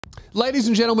Ladies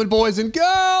and gentlemen, boys and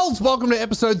girls, welcome to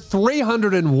episode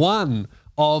 301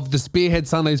 of the Spearhead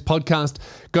Sundays podcast.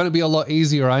 Going to be a lot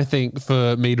easier, I think,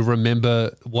 for me to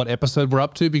remember what episode we're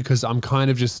up to because I'm kind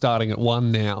of just starting at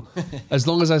 1 now. As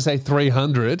long as I say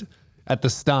 300 at the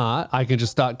start, I can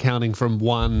just start counting from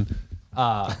 1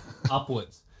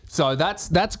 upwards. So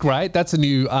that's great. That's a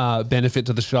new benefit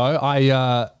to the show.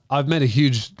 I've made a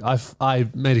huge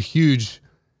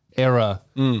error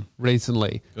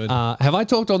recently. Have I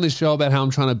talked on this show about how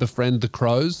I'm trying to befriend the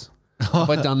crows? Have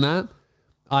I done that?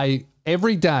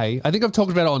 Every day, I think I've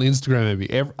talked about it on Instagram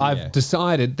maybe. I've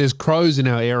decided there's crows in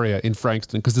our area in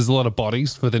Frankston because there's a lot of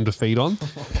bodies for them to feed on.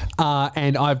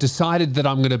 And I've decided that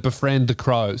I'm going to befriend the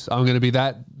crows. I'm going to be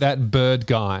that bird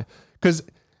guy. Because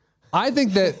I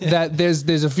think that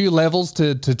there's a few levels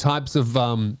to types of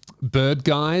bird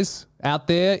guys out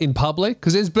there in public.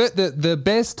 Because there's the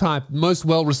best type, most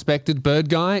well-respected bird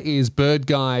guy is bird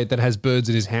guy that has birds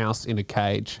in his house in a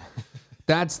cage.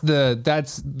 That's the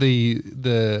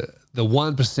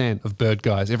 1% of bird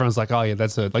guys. Everyone's like, oh yeah,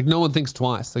 like no one thinks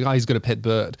twice. Like, oh, he's got a pet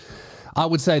bird. I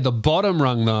would say the bottom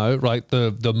rung though, right,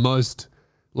 the most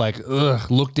like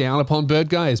looked down upon bird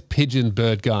guy is pigeon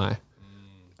bird guy.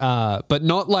 But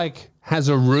not like has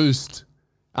a roost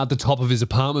at the top of his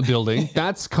apartment building.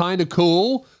 That's kind of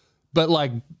cool. But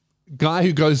like guy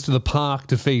who goes to the park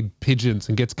to feed pigeons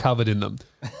and gets covered in them.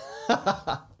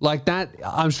 Like that,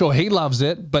 I'm sure he loves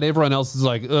it, but everyone else is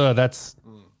like, that's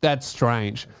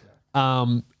strange.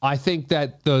 I think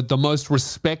that the most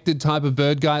respected type of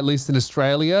bird guy, at least in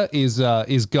Australia, is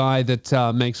guy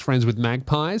that makes friends with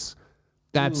magpies.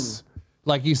 That's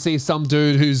like you see some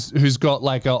dude who's got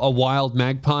like a wild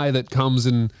magpie that comes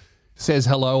and says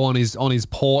hello on his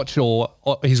porch or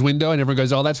his window, and everyone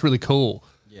goes, "Oh, that's really cool.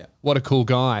 Yeah, what a cool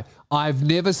guy." I've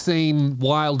never seen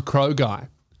wild crow guy.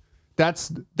 That's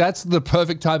the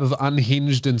perfect type of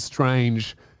unhinged and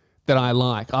strange that I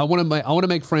like. I want to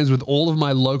make friends with all of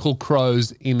my local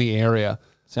crows in the area.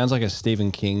 Sounds like a Stephen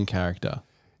King character.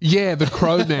 Yeah, the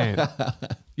Crow Man.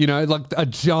 You know, like a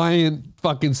giant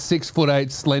fucking 6'8"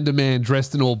 Slenderman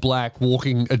dressed in all black,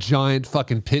 walking a giant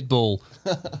fucking pit bull,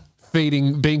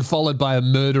 being followed by a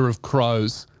murder of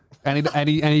crows, and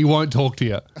he won't talk to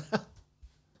you.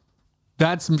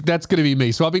 That's going to be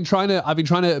me. So I've been trying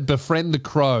to befriend the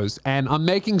crows, and I'm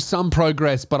making some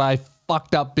progress, but I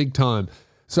fucked up big time.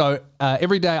 So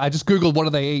every day I just Googled what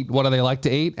do they eat, what do they like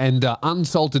to eat, and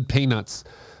unsalted peanuts.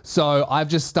 So I've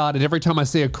just started, every time I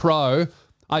see a crow,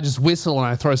 I just whistle and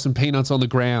I throw some peanuts on the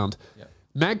ground. Yep.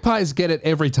 Magpies get it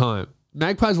every time.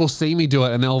 Magpies will see me do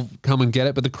it and they'll come and get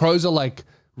it, but the crows are like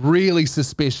really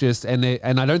suspicious, and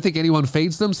I don't think anyone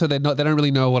feeds them, so they don't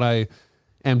really know what I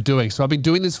am doing. So I've been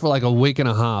doing this for like a week and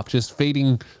a half, just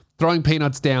throwing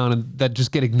peanuts down, and that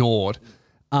just get ignored.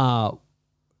 A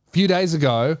few days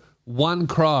ago, one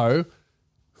crow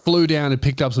flew down and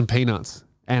picked up some peanuts.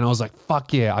 And I was like,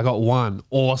 fuck yeah, I got one.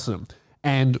 Awesome.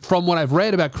 And from what I've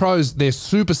read about crows, they're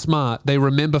super smart. They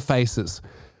remember faces.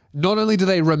 Not only do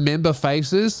they remember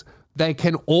faces, they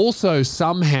can also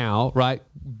somehow, right?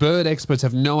 Bird experts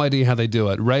have no idea how they do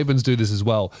it. Ravens do this as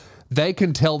well. They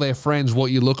can tell their friends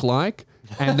what you look like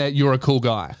and that you're a cool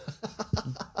guy.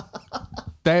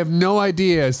 They have no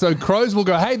idea. So crows will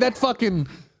go, hey,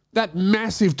 that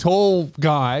massive tall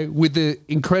guy with the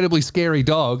incredibly scary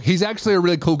dog, he's actually a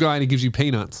really cool guy and he gives you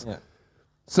peanuts. Yeah.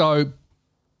 So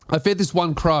I fed this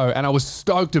one crow and I was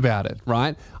stoked about it,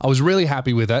 right? I was really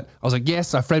happy with it. I was like,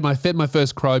 yes, I fed my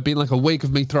first crow. Been like a week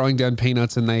of me throwing down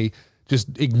peanuts and they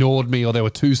just ignored me, or they were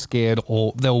too scared,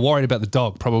 or they were worried about the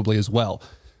dog probably as well.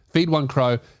 Feed one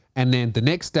crow, and then the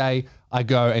next day I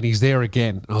go and he's there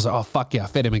again. And I was like, oh, fuck yeah, I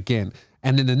fed him again.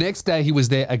 And then the next day he was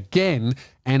there again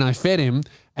and I fed him.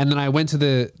 And then I went to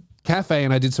the cafe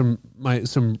and I did some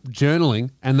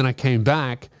journaling, and then I came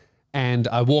back and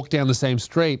I walked down the same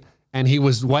street and he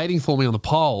was waiting for me on the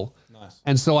pole. Nice.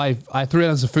 And so I threw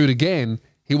down some food again.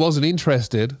 He wasn't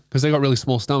interested because they got really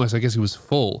small stomachs. I guess he was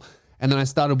full. And then I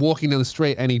started walking down the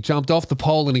street and he jumped off the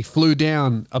pole and he flew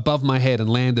down above my head and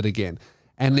landed again.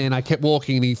 And then I kept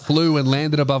walking and he flew and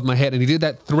landed above my head, and he did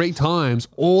that 3 times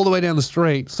all the way down the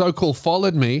street. So cool.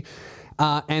 Followed me.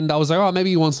 And I was like, oh,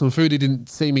 maybe he wants some food. He didn't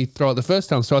see me throw it the first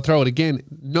time, so I throw it again.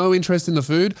 No interest in the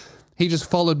food. He just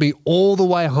followed me all the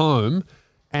way home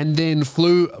and then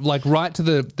flew like right to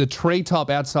the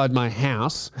treetop outside my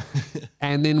house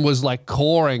and then was like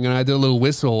cawing, and I did a little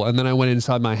whistle, and then I went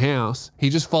inside my house.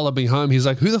 He just followed me home. He's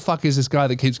like, who the fuck is this guy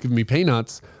that keeps giving me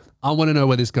peanuts? I want to know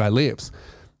where this guy lives.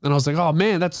 And I was like, oh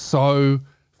man, that's so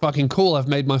fucking cool. I've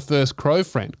made my first crow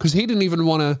friend, because he didn't even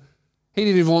want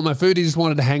my food. He just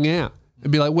wanted to hang out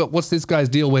and be like, what's this guy's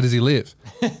deal? Where does he live?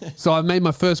 So I've made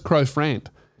my first crow friend.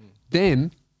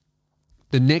 Then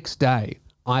the next day,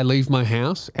 I leave my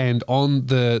house, and on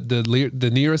the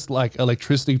nearest like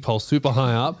electricity pole, super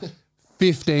high up,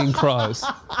 15 crows.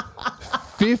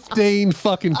 15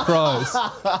 fucking crows.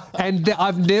 And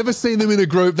I've never seen them in a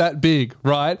group that big,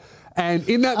 right? And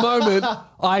in that moment,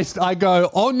 I go,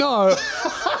 oh no,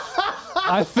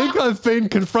 I think I've been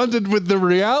confronted with the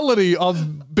reality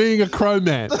of being a crow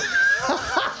man.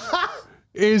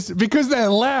 Is because they're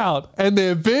loud and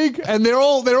they're big and they're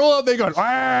all up there going,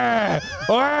 wah,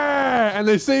 wah, and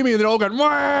they see me and they're all going,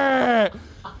 wah.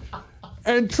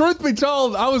 And truth be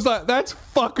told, I was like, that's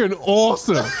fucking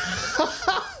awesome.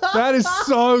 That is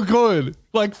so good.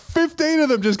 Like 15 of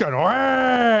them just going, wah,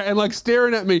 and like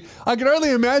staring at me. I can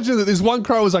only imagine that this one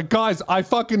crow was like, guys, I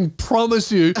fucking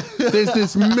promise you, there's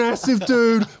this massive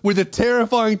dude with a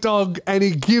terrifying dog and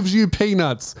he gives you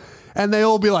peanuts. And they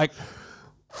all be like,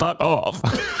 fuck off.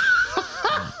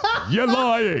 You're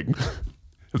lying.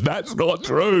 That's not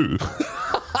true.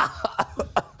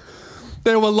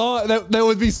 They were lying. They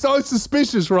would be so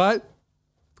suspicious, right?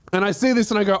 And I see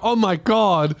this and I go, oh my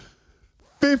God,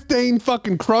 15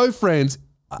 fucking crow friends.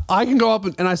 I can go up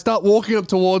and I start walking up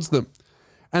towards them.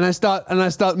 And I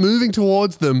start moving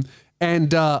towards them,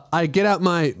 and I get out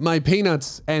my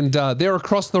peanuts, and they're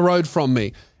across the road from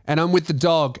me. And I'm with the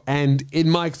dog. And in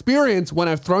my experience, when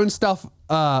I've thrown stuff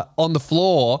on the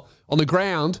floor, on the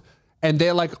ground, and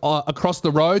they're like across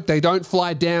the road, they don't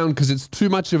fly down because it's too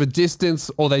much of a distance,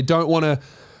 or they don't want to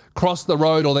cross the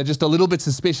road, or they're just a little bit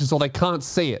suspicious, or they can't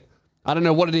see it. I don't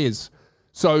know what it is.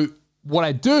 So what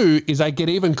I do is I get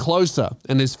even closer,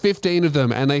 and there's 15 of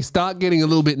them, and they start getting a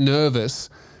little bit nervous,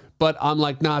 but I'm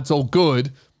like, nah, it's all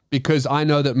good, because I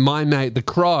know that my mate, the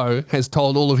crow, has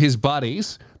told all of his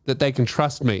buddies that they can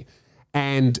trust me.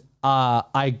 And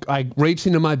I reach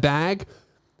into my bag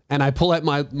and I pull out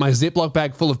my Ziploc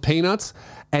bag full of peanuts,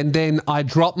 and then I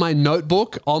drop my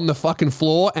notebook on the fucking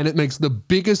floor, and it makes the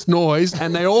biggest noise,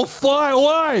 and they all fly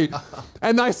away.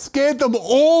 And I scared them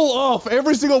all off,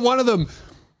 every single one of them.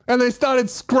 And they started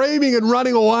screaming and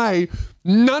running away.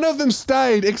 None of them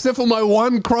stayed except for my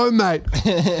one crow mate.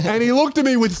 And he looked at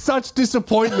me with such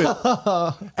disappointment.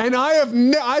 And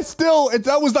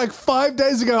that was like 5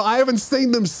 days ago. I haven't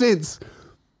seen them since.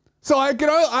 So I can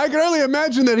only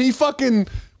imagine that he fucking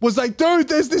was like, dude,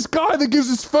 there's this guy that gives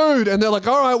us food. And they're like,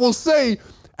 all right, we'll see.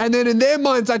 And then in their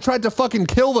minds, I tried to fucking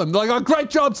kill them. They're like, oh,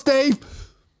 great job, Steve.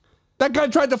 That guy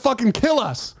tried to fucking kill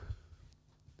us.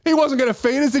 He wasn't going to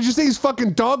feed us. Did you see his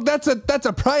fucking dog? That's a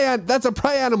prey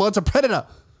animal. That's a predator.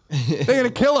 They're going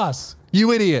to kill us,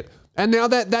 you idiot. And now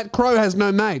that crow has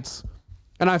no mates.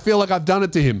 And I feel like I've done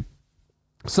it to him.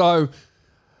 So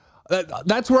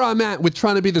that's where I'm at with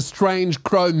trying to be the strange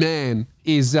crow man.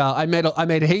 Is I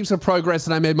made heaps of progress,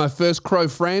 and I made my first crow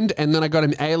friend, and then I got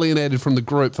him alienated from the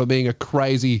group for being a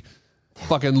crazy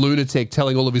fucking lunatic,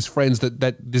 telling all of his friends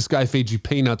that this guy feeds you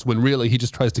peanuts when really he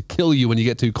just tries to kill you when you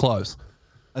get too close.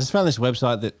 I just found this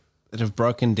website that have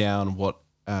broken down what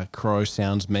crow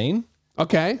sounds mean.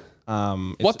 Okay.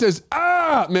 What does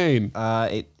mean?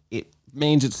 It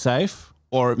means it's safe,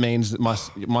 or it means that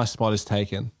my spot is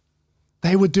taken.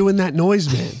 They were doing that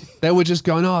noise, man. They were just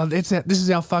going, oh, this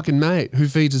is our fucking mate who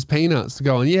feeds us peanuts.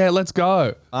 Going, yeah, let's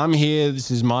go. I'm here.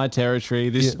 This is my territory.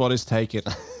 This spot is taken.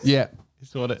 Yeah.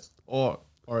 It's what it, or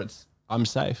it's, I'm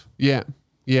safe. Yeah.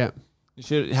 Yeah. You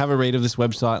should have a read of this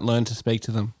website and learn to speak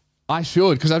to them. I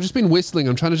should, because I've just been whistling.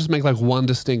 I'm trying to just make like one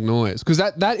distinct noise. Because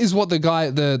that is what the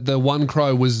guy, the one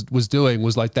crow was doing,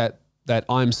 was like that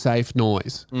I'm safe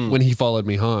noise when he followed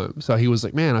me home. So he was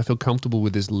like, man, I feel comfortable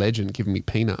with this legend giving me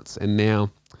peanuts. And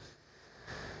now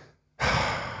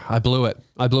I blew it.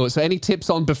 So any tips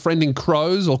on befriending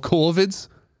crows or corvids?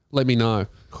 Let me know.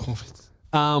 Corvids.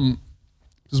 It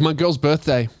was my girl's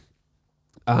birthday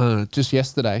just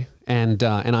yesterday. And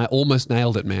I almost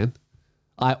nailed it, man.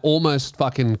 I almost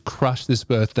fucking crushed this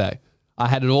birthday. I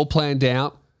had it all planned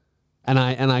out, and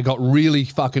I got really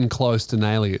fucking close to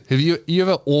nailing it. Have you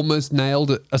ever almost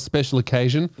nailed a special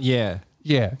occasion? Yeah.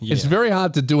 Yeah. It's very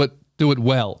hard to do it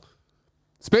well,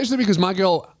 especially because my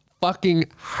girl fucking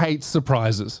hates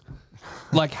surprises,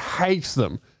 like hates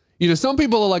them. You know, some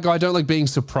people are like, oh, I don't like being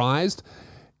surprised.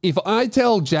 If I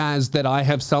tell Jazz that I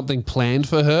have something planned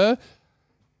for her,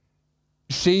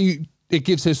 it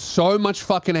gives her so much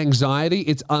fucking anxiety.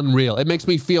 It's unreal. It makes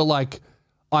me feel like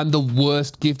I'm the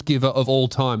worst gift giver of all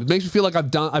time. It makes me feel like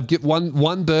I've given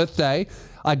one birthday,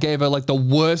 I gave her like the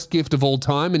worst gift of all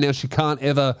time, and now she can't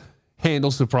ever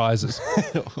handle surprises.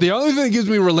 The only thing that gives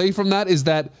me relief from that is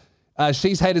that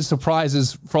she's hated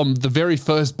surprises from the very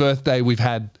first birthday we've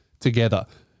had together,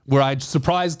 where I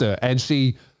surprised her, and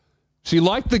she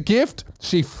liked the gift.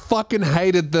 She fucking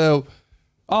hated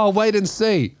Oh, wait and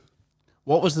see.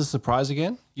 What was the surprise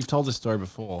again? You've told this story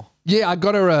before. Yeah, I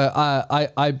got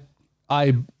her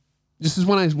this is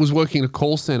when I was working at a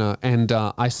call center, and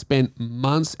I spent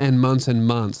months and months and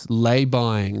months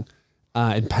lay-buying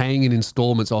and paying in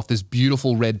installments off this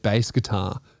beautiful red bass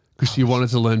guitar because she wanted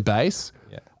to learn bass.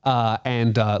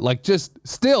 Yeah. Like just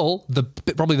still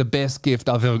probably the best gift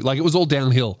I've ever, like it was all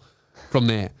downhill from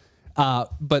there.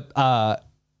 But I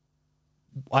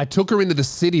took her into the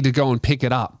city to go and pick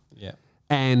it up. Yeah.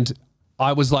 And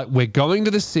I was like, we're going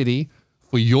to the city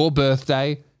for your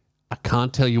birthday. I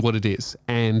can't tell you what it is.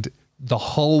 And the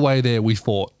whole way there, we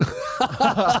fought.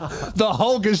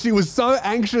 Because she was so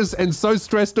anxious and so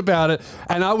stressed about it.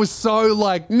 And I was so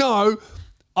like, no,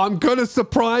 I'm going to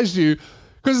surprise you.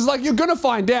 Because it's like, you're going to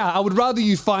find out. I would rather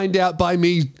you find out by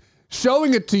me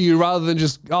showing it to you rather than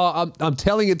just, oh, I'm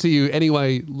telling it to you.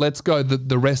 Anyway, let's go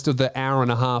the rest of the hour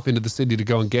and a half into the city to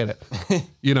go and get it.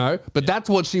 You know? But that's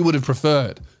what she would have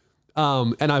preferred.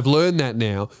 And I've learned that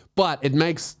now. But it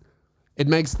makes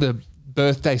the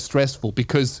birthday stressful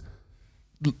because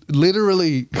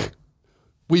literally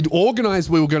we'd organized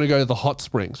we were going to go to the hot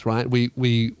springs, right?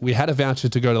 We had a voucher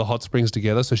to go to the hot springs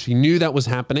together. So she knew that was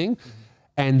happening.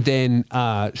 And then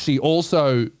she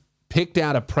also picked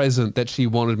out a present that she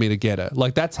wanted me to get her.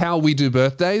 Like that's how we do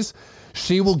birthdays.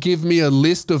 She will give me a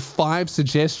list of 5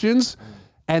 suggestions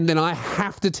and then I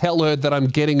have to tell her that I'm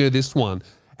getting her this one.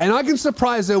 And I can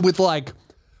surprise her with like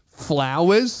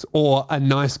flowers or a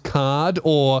nice card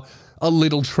or a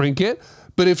little trinket.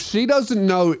 But if she doesn't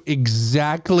know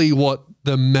exactly what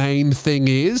the main thing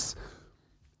is,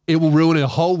 it will ruin her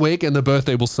whole week and the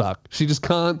birthday will suck. She just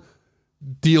can't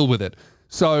deal with it.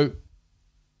 So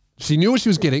she knew what she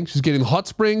was getting. She's getting hot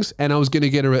springs and I was going to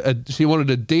get her she wanted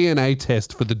a DNA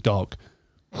test for the dog.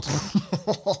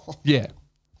 Yeah.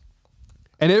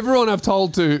 And everyone I've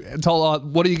told,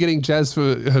 what are you getting Jazz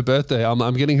for her birthday?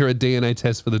 I'm getting her a DNA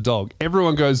test for the dog.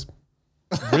 Everyone goes,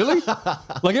 really?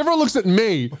 Like everyone looks at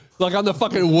me like I'm the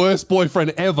fucking worst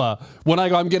boyfriend ever when I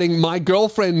go, I'm getting my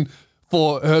girlfriend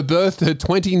for her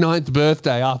 29th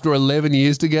birthday after 11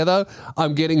 years together,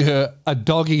 I'm getting her a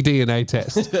doggy DNA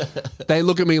test. They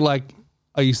look at me like,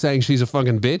 are you saying she's a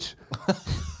fucking bitch?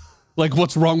 Like,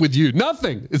 what's wrong with you?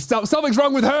 Nothing. Something's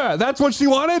wrong with her. That's what she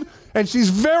wanted. And she's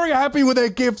very happy with her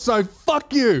gift, so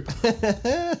fuck you.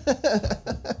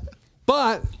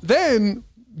 But then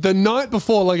the night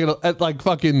before, like at like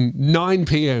fucking 9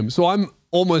 p.m., so I'm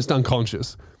almost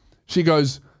unconscious. She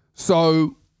goes,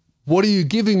 so what are you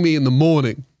giving me in the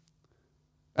morning?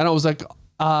 And I was like,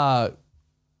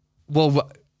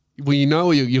 well, you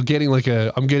know, you're getting like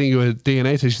I'm getting you a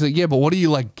DNA test. She's like, yeah, but what are you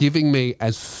like giving me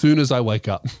as soon as I wake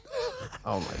up?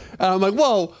 Oh my. And I'm like,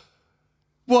 well,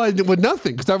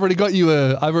 nothing. Cause I've already got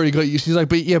you. She's like,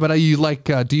 but yeah, but are you like,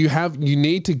 you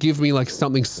need to give me like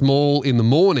something small in the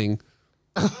morning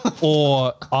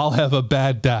or I'll have a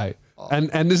bad day. Oh.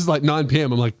 And this is like 9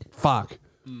 p.m. I'm like, fuck.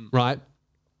 Right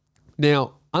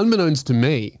now, unbeknownst to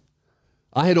me,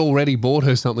 I had already bought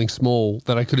her something small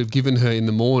that I could have given her in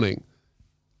the morning.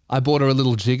 I bought her a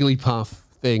little Jigglypuff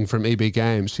thing from EB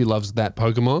Games. She loves that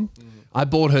Pokemon. I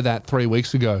bought her that 3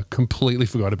 weeks ago. Completely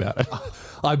forgot about it.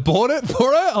 I bought it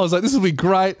for her. I was like, this will be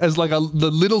great as like the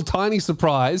little tiny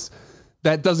surprise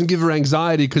that doesn't give her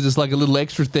anxiety because it's like a little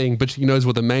extra thing, but she knows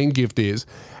what the main gift is.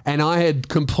 And I had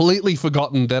completely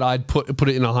forgotten that I'd put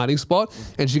it in a hiding spot.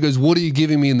 And she goes, what are you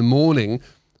giving me in the morning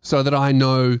so that I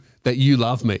know that you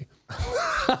love me?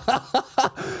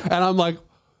 And I'm like,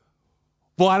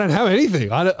 well, I don't have anything.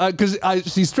 Because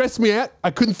she stressed me out.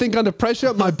 I couldn't think under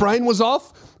pressure. My brain was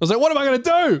off. I was like, what am I going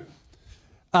to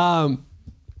do?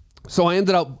 So I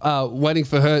ended up waiting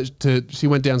for her she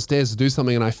went downstairs to do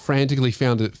something and I frantically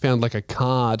found like a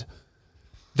card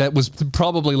that was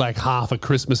probably like half a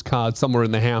Christmas card somewhere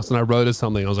in the house. And I wrote her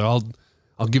something. I was like,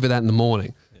 I'll give her that in the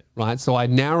morning. Yeah. Right. So I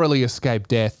narrowly escaped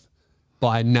death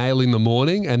by nailing the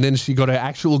morning. And then she got her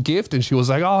actual gift and she was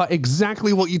like, oh,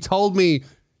 exactly what you told me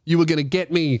you were going to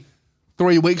get me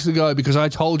 3 weeks ago because I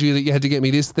told you that you had to get me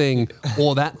this thing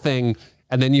or that thing.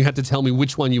 And then you had to tell me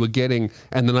which one you were getting.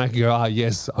 And then I could go,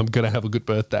 yes, I'm going to have a good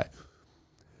birthday.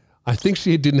 I think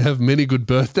she didn't have many good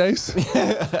birthdays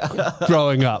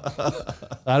growing up.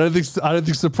 I don't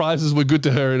think surprises were good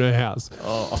to her in her house.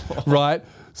 Oh. Right?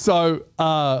 So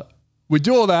we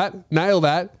do all that, nail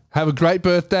that, have a great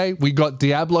birthday. We got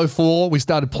Diablo 4. We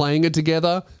started playing it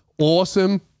together.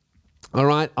 Awesome. All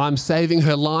right. I'm saving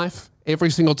her life. Every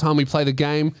single time we play the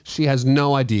game, she has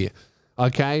no idea.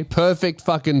 Okay, perfect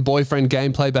fucking boyfriend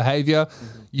gameplay behavior.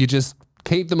 You just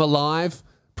keep them alive,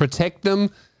 protect them,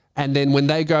 And then when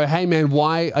they go, hey, man,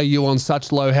 why are you on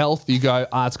such low health? You go,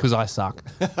 it's because I suck.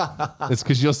 It's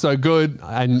because you're so good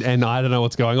and I don't know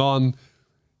what's going on.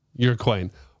 You're a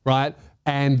queen, right?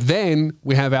 And then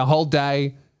we have our whole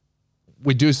day.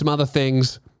 We do some other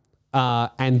things.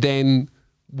 And then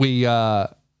we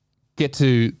get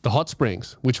to the hot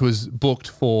springs, which was booked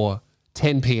for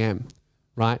 10 p.m.,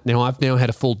 right? Now, I've now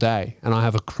had a full day and I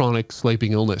have a chronic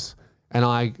sleeping illness. And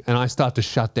I start to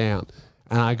shut down.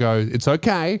 And I go, it's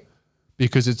okay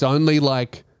because it's only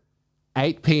like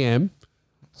 8 p.m.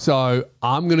 So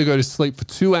I'm going to go to sleep for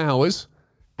 2 hours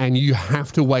and you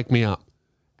have to wake me up.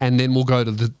 And then we'll go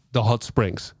to the hot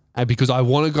springs. And because I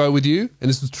want to go with you, and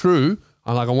this is true,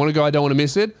 I'm like, I want to go, I don't want to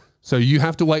miss it. So you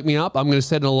have to wake me up. I'm going to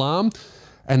set an alarm.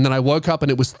 And then I woke up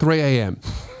and it was 3 a.m.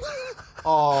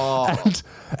 Oh.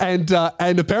 And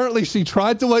apparently she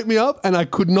tried to wake me up and I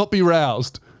could not be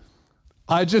roused.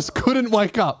 I just couldn't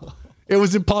wake up. It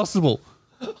was impossible.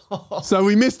 So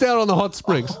we missed out on the hot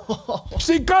springs.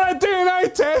 She got a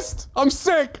DNA test. I'm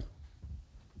sick.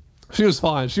 She was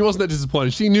fine. She wasn't that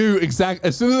disappointed. She knew exactly.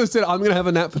 As soon as I said, I'm going to have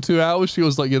a nap for 2 hours, she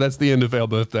was like, yeah, that's the end of our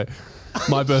birthday.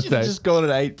 My birthday. Just gone at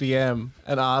 8 p.m.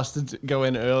 and asked to go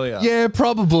in earlier. Yeah,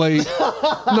 probably.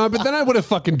 No, but then I would have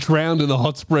fucking drowned in the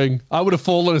hot spring. I would have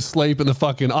fallen asleep in the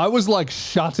fucking... I was like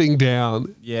shutting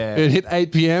down. Yeah. It hit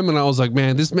 8 p.m. and I was like,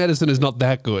 man, this medicine is not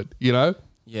that good, you know?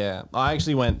 Yeah. I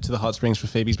actually went to the hot springs for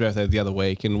Phoebe's birthday the other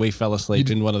week and we fell asleep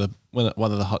in one of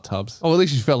the hot tubs. Oh, at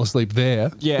least you fell asleep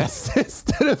there. Yeah.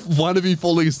 Instead of one of you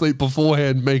falling asleep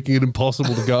beforehand, making it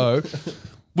impossible to go.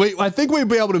 I think we'll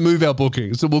be able to move our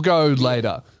booking, so we'll go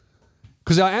later.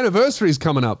 Because our anniversary is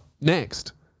coming up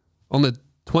next on the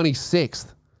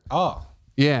 26th. Oh.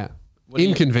 Yeah.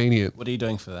 Inconvenient. What are you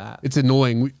doing for that? It's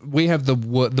annoying. We have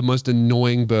the most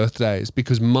annoying birthdays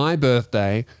because my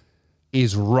birthday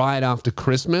is right after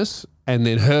Christmas and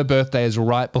then her birthday is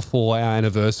right before our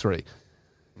anniversary.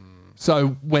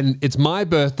 So when it's my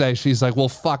birthday, she's like, well,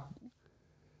 fuck,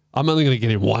 I'm only going to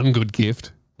get him one good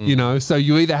gift. You know, so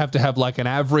you either have to have like an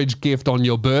average gift on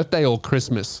your birthday or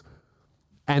Christmas.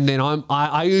 And then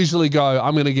I usually go,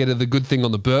 I'm going to get her the good thing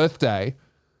on the birthday.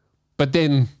 But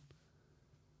then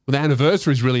the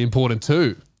anniversary is really important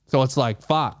too. So it's like,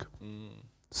 fuck.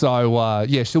 So,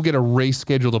 yeah, she'll get a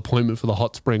rescheduled appointment for the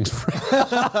hot springs for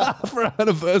our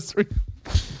anniversary.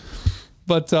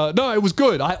 But no, it was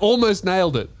good. I almost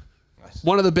nailed it. Nice.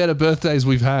 One of the better birthdays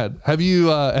we've had. Have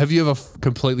you ever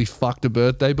completely fucked a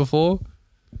birthday before?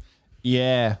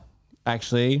 Yeah,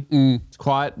 actually. It's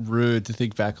quite rude to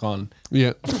think back on.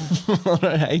 Yeah. On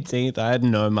her 18th, I had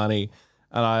no money.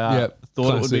 And I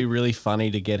thought it would be really funny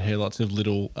to get her lots of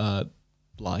little,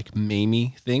 like,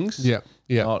 meme-y things. Yeah,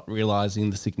 yeah. Not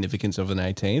realising the significance of an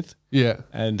 18th. Yeah.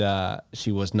 And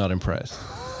she was not impressed.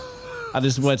 I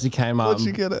just went to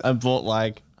Kmart and bought,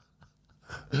 like...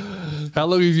 How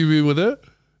long have you been with her?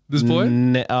 This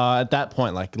point? At that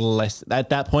point, like, less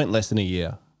than a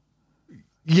year.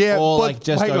 Yeah, or but like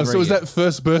just hang on. So was that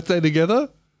first birthday together?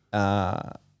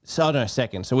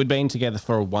 Second. So we'd been together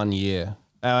for 1 year.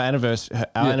 Our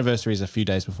anniversary is a few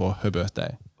days before her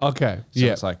birthday. Okay. So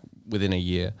it's like within a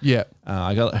year. Yeah.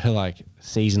 I got her like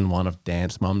season 1 of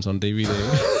Dance Mums on DVD.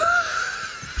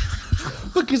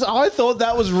 Because I thought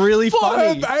that was really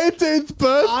funny. For her 18th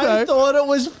birthday. I thought it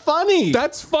was funny.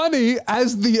 That's funny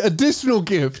as the additional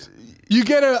gift. You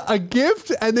get a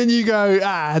gift and then you go,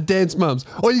 Dance Mums.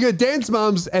 Or you go, Dance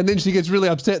Mums, and then she gets really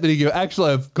upset. Then you go,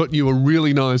 actually, I've got you a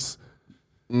really nice...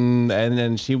 and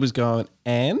then she was going,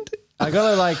 and? I got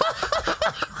her like...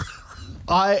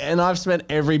 I've spent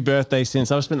every birthday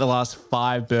since. I've spent the last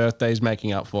 5 birthdays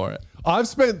making up for it. I've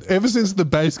spent, ever since the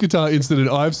bass guitar incident,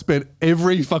 I've spent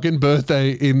every fucking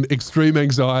birthday in extreme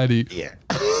anxiety. Yeah.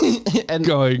 And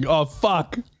going, oh,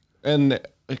 fuck. And...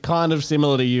 kind of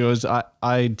similar to you, as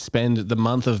I'd spend the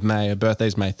month of May, her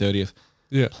birthday's May 30th,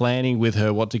 planning with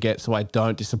her what to get so I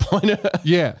don't disappoint her.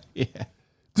 Yeah. Yeah.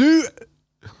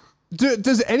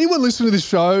 Does anyone listen to this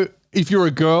show, if you're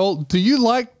a girl,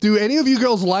 do any of you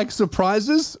girls like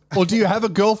surprises? Or do you have a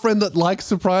girlfriend that likes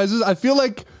surprises? I feel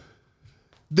like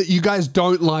that you guys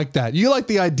don't like that. You like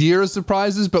the idea of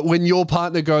surprises, but when your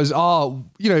partner goes, oh,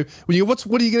 you know,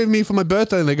 what are you giving me for my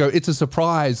birthday? And they go, it's a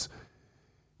surprise.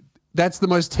 That's the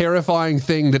most terrifying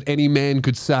thing that any man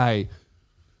could say.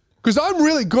 Because I'm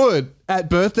really good at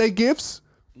birthday gifts.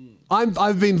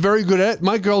 I've been very good at it.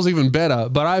 My girl's even better,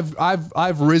 but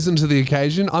I've risen to the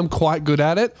occasion. I'm quite good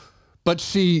at it. But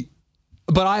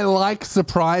I like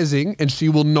surprising, and she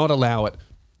will not allow it.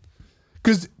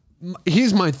 Because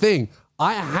here's my thing.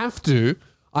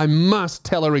 I must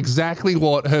tell her exactly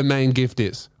what her main gift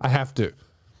is. I have to.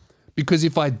 Because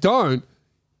if I don't,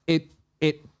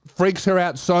 freaks her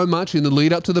out so much in the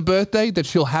lead up to the birthday that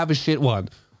she'll have a shit one.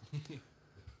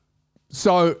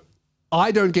 So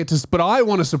I don't get to, but I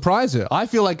want to surprise her. I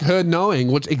feel like her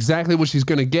knowing exactly what she's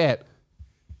going to get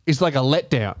is like a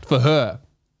letdown for her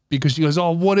because she goes,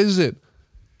 oh, what is it?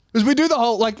 Because we do the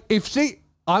whole, like,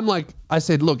 I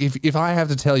said, look, if I have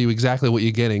to tell you exactly what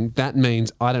you're getting, that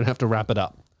means I don't have to wrap it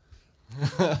up.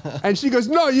 And she goes,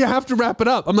 no, you have to wrap it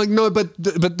up. I'm like, no, but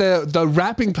the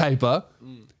wrapping paper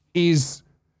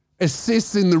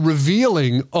assists in the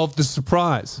revealing of the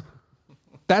surprise.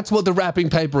 That's what the wrapping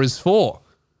paper is for.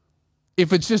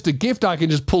 If it's just a gift, I can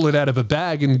just pull it out of a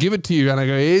bag and give it to you. And I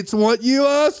go, it's what you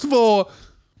asked for.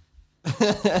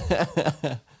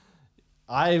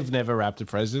 I've never wrapped a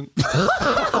present.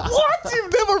 What?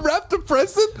 You've never wrapped a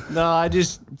present? No, I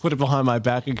just put it behind my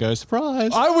back and go,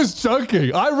 surprise. I was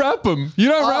joking. I wrap them. You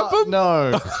don't wrap them?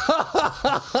 No.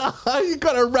 You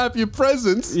got to wrap your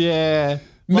presents. Yeah.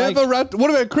 Never wrapped. What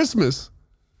about Christmas?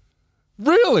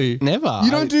 Really? Never.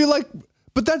 You don't do like...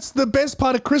 But that's the best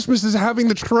part of Christmas is having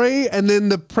the tree and then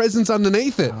the presents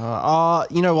underneath it.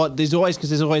 You know what? There's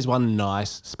always one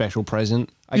nice special present.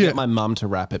 I get my mum to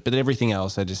wrap it, but everything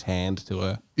else I just hand to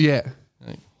her. Yeah.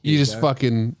 You just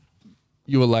fucking,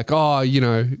 you were like, oh, you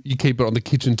know, you keep it on the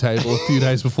kitchen table a few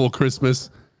days before Christmas.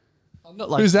 I'm not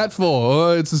like Who's that for?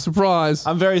 Oh, it's a surprise.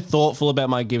 I'm very thoughtful about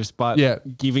my gifts, but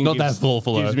giving not gifts that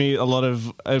thoughtful. Gives me a lot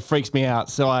of, it freaks me out.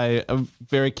 So I am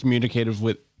very communicative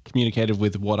with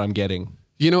what I'm getting.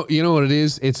 You know what it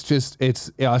is?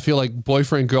 I feel like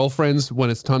boyfriend, girlfriends,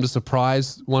 when it's time to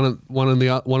surprise one or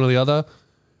the other,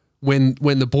 when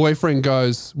the girlfriend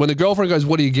goes,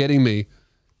 what are you getting me?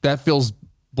 That fills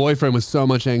boyfriend with so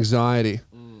much anxiety.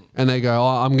 And they go,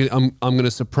 oh, I'm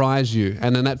gonna surprise you.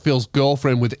 And then that fills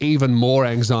girlfriend with even more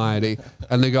anxiety.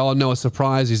 And they go, oh no, a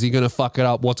surprise. Is he gonna fuck it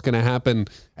up? What's gonna happen?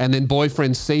 And then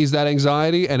boyfriend sees that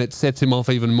anxiety and it sets him off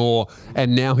even more.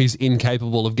 And now he's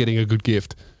incapable of getting a good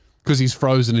gift. Because he's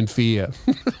frozen in fear.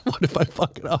 What if I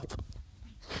fuck it up?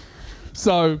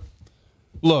 So,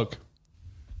 look,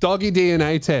 doggy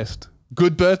DNA test.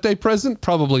 Good birthday present?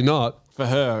 Probably not. For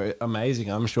her,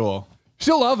 amazing, I'm sure.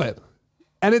 She'll love it.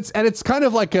 And it's kind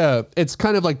of like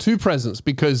two presents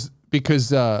because here's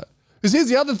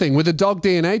the other thing with the dog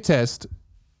DNA test,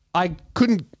 I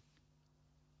couldn't,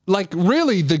 like,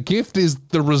 really the gift is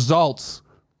the results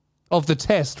of the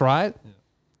test, right? Yeah.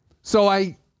 So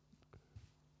I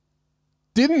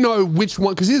didn't know which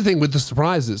one, because here's the thing with the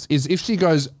surprises is if she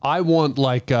goes, I want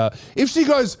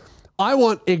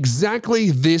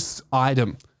exactly this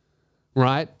item,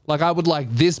 right? Like I would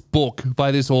like this book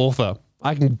by this author.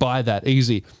 I can buy that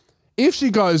easy. If she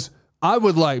goes, I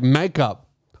would like makeup,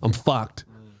 I'm fucked,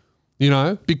 you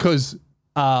know, because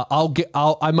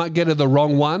I might get her the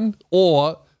wrong one,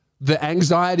 or the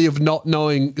anxiety of not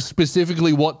knowing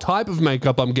specifically what type of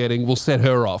makeup I'm getting will set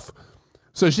her off.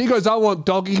 So she goes, I want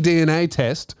doggy DNA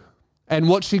test. And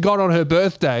what she got on her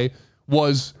birthday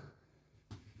was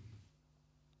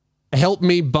help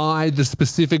me buy the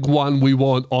specific one we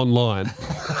want online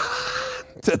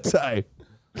today.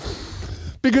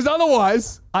 Because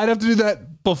otherwise, I'd have to do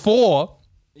that before.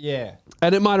 Yeah.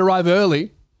 And it might arrive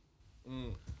early.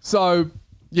 So,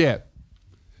 yeah.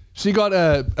 She got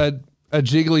a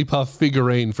Jigglypuff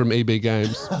figurine from EB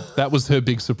Games. That was her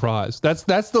big surprise. That's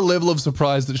the level of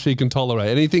surprise that she can tolerate.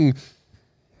 Anything,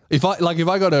 if I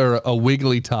got her a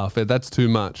Wigglytuff, that's too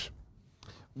much.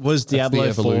 Was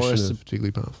Diablo 4 of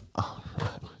Jigglypuff? Oh,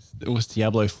 right. Was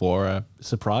Diablo 4 a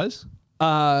surprise?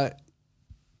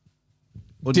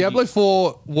 Diablo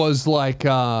 4 was like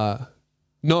no,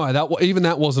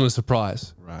 that wasn't a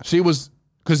surprise. Right. She was,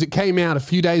 because it came out a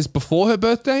few days before her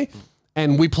birthday.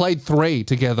 And we played 3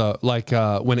 together, like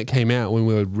when it came out, when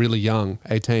we were really young,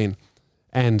 18.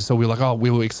 And so we were like, oh, we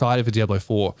were excited for Diablo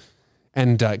 4.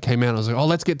 And it came out, and I was like, oh,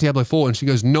 let's get Diablo 4. And she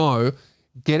goes, no,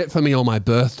 get it for me on my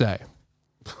birthday.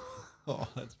 Oh,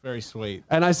 that's very sweet.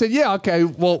 And I said, yeah, okay,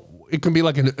 well, it can be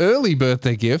like an early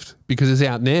birthday gift because it's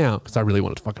out now, because I really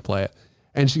wanted to fucking play it.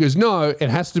 And she goes, no, it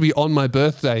has to be on my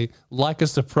birthday like a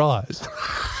surprise.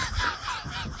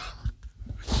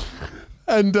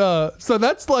 And so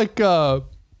that's like, you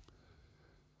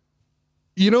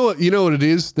know what it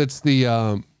is? That's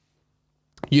the,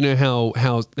 you know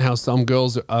how some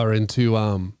girls are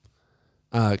into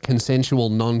consensual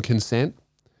non-consent.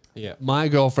 Yeah. My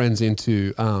girlfriend's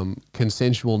into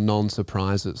consensual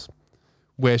non-surprises,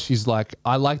 where she's like,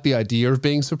 I like the idea of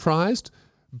being surprised,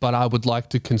 but I would like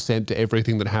to consent to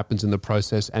everything that happens in the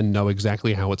process and know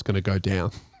exactly how it's going to go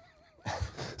down,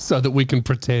 so that we can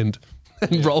pretend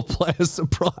and role play a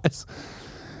surprise.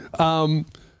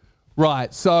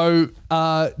 Right. So,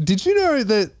 did you know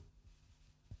that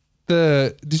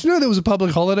Did you know there was a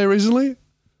public holiday recently?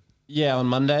 Yeah, on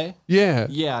Monday. Yeah.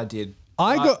 Yeah, I did.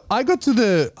 I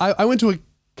went to a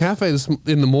cafe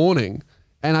in the morning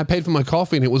and I paid for my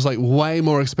coffee and it was like way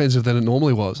more expensive than it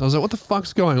normally was. I was like, what the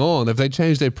fuck's going on? Have they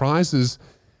changed their prices?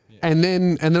 Yeah. And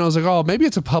then I was like, oh, maybe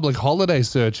it's a public holiday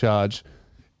surcharge.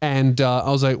 And I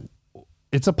was like,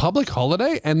 it's a public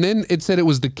holiday? And then it said it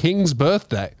was the king's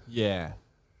birthday. Yeah.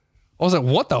 I was like,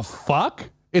 what the fuck?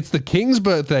 It's the king's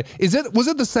birthday. Was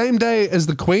it the same day as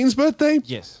the queen's birthday?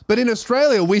 Yes. But in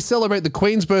Australia, we celebrate the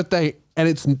queen's birthday and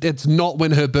it's not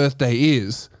when her birthday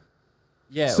is.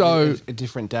 Yeah, so a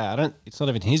different day. It's not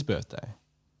even his birthday.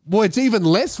 Well, it's even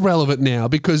less relevant now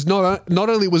because not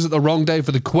only was it the wrong day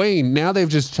for the queen, now they've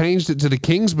just changed it to the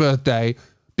king's birthday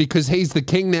because he's the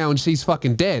king now and she's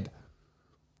fucking dead.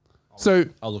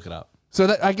 I'll look it up.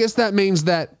 So I guess that means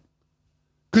that,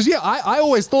 because yeah, I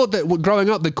always thought that growing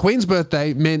up, the queen's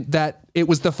birthday meant that it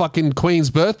was the fucking queen's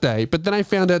birthday. But then I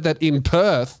found out that in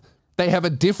Perth, they have a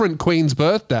different queen's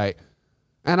birthday.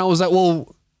 And I was like,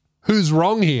 well, who's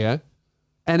wrong here?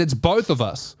 And it's both of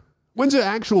us. When's her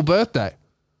actual birthday?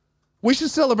 We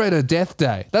should celebrate her death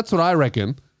day. That's what I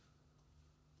reckon.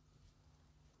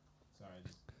 Sorry.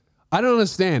 I don't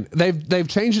understand. They've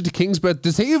changed it to King's birthday.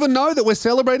 Does he even know that we're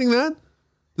celebrating that?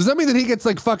 Does that mean that he gets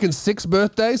like fucking 6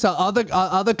 birthdays? Are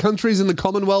other countries in the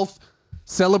Commonwealth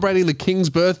celebrating the King's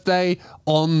birthday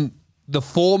on the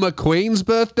former Queen's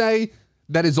birthday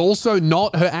that is also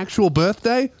not her actual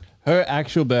birthday? Her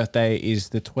actual birthday is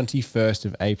the 21st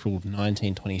of April,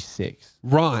 1926.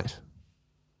 Right.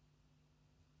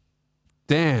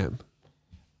 Damn.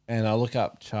 And I look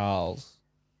up Charles,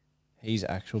 his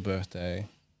actual birthday.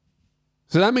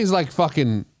 So that means like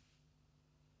fucking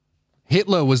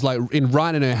Hitler was like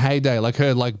right in her heyday, like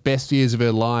her like best years of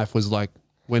her life was like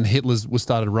when Hitler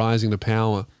started rising to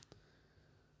power.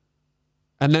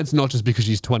 And that's not just because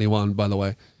she's 21, by the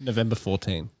way. November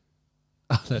 14.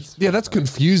 Oh, that's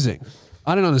confusing.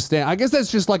 I don't understand. I guess that's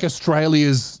just like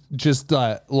Australia's just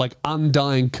like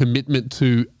undying commitment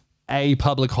to a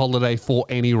public holiday for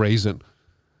any reason.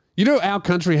 You know, our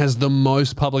country has the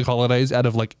most public holidays out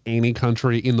of like any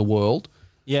country in the world.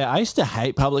 Yeah, I used to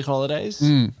hate public holidays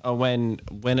when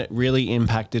it really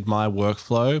impacted my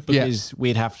workflow because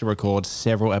we'd have to record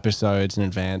several episodes in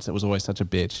advance. It was always such a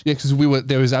bitch. Yeah, because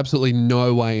there was absolutely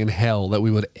no way in hell that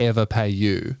we would ever pay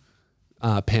you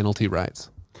penalty rates.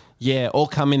 Yeah, or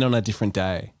come in on a different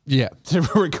day. Yeah, to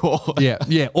record.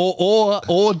 Yeah,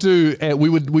 or do we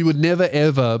would never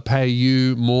ever pay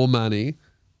you more money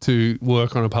to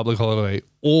work on a public holiday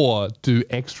or do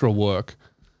extra work.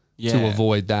 Yeah. To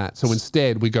avoid that. So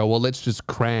instead we go, well, let's just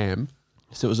cram.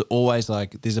 So it was always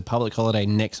like, there's a public holiday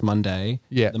next Monday.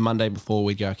 Yeah. The Monday before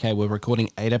we'd go, okay, we're recording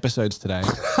 8 episodes today.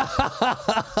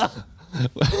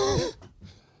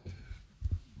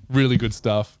 Really good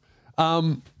stuff.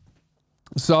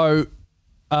 So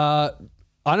I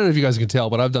don't know if you guys can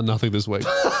tell, but I've done nothing this week.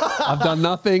 I've done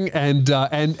nothing, and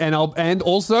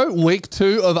also week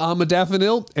 2 of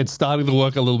Armodafinil, it's starting to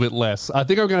work a little bit less. I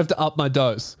think I'm gonna have to up my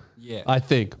dose. Yeah. I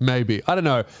think maybe. I don't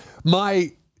know.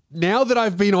 Now that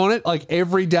I've been on it like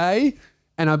every day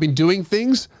and I've been doing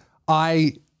things,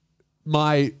 it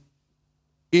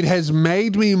has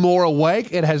made me more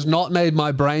awake. It has not made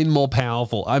my brain more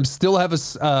powerful. I still have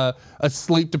a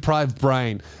sleep deprived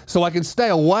brain. So I can stay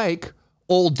awake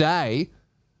all day,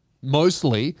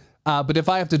 mostly. But if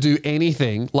I have to do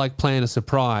anything like plan a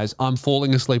surprise, I'm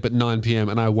falling asleep at 9 p.m.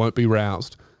 and I won't be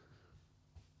roused.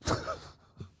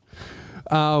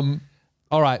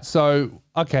 All right. So,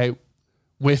 okay.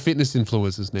 We're fitness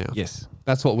influencers now. Yes.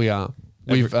 That's what we are.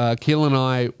 Keel and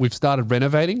I, we've started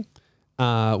renovating.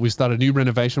 We've started a new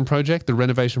renovation project. The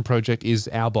renovation project is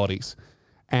our bodies.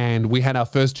 And we had our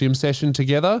first gym session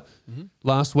together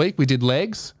last week. We did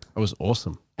legs. It was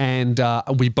awesome. And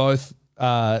we both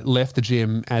left the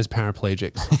gym as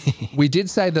paraplegics. We did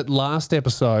say that last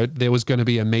episode there was going to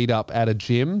be a meetup at a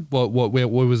gym. Where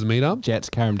was the meetup? Jets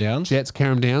Carrum Downs. Jets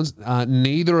Carrum Downs.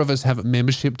 Neither of us have a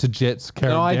membership to Jets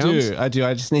Carrum Downs. No, I do.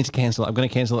 I just need to cancel it. I'm going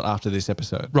to cancel it after this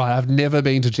episode. Right. I've never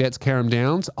been to Jets Carrum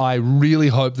Downs. I really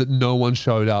hope that no one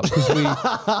showed up because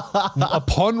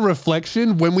upon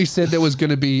reflection, when we said there was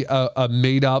going to be a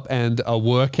meetup and a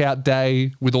workout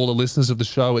day with all the listeners of the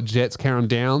show at Jets Carrum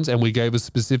Downs, and we gave a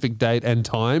specific date and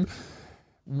time,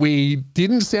 we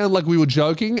didn't sound like we were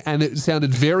joking, and it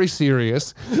sounded very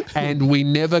serious, and we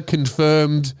never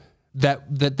confirmed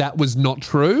that was not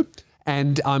true.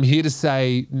 And I'm here to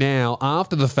say now,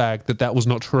 after the fact, that was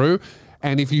not true.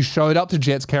 And if you showed up to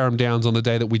Jets Carrum Downs on the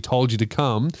day that we told you to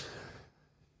come,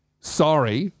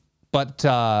 sorry, but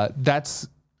that's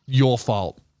your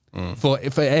fault for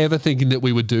ever thinking that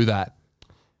we would do that.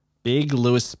 big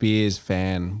Lewis Spears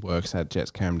fan works at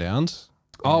Jets Carrum Downs.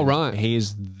 Oh, right. He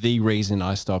is the reason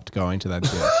I stopped going to that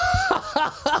gym.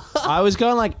 I was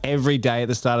going like every day at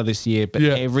the start of this year, but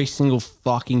every single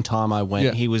fucking time I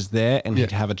went, he was there and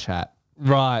he'd have a chat.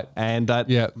 Right. And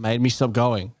that made me stop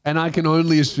going. And I can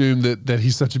only assume that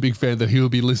he's such a big fan that he'll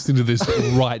be listening to this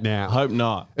right now. Hope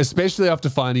not. Especially after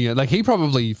finding it. Like, he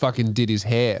probably fucking did his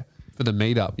hair for the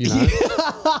meetup, you know?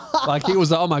 Like, he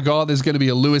was like, oh my God, there's going to be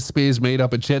a Lewis Spears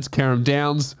meetup at Jets Carrum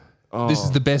Downs. Oh. This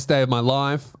is the best day of my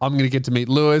life. I'm going to get to meet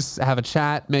Lewis, have a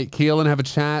chat, meet Keelan, have a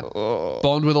chat,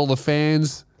 bond with all the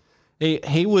fans.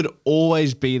 He would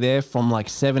always be there from like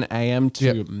 7 a.m.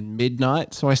 to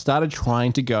midnight. So I started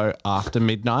trying to go after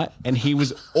midnight and he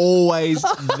was always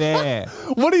there.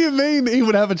 What do you mean he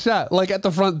would have a chat? Like at the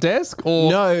front desk?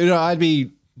 Or No, I'd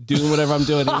be doing whatever I'm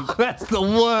doing. That's the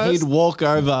worst. He'd walk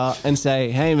over and say,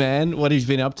 hey man, what have you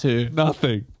been up to?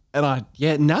 Nothing. And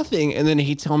nothing. And then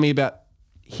he'd tell me about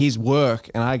his work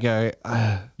and I go,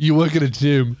 you work at a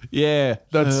gym. Yeah.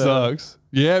 That sucks.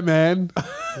 Yeah, man.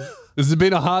 Has it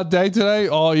been a hard day today?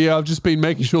 Oh yeah, I've just been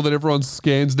making sure that everyone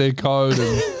scans their code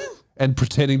and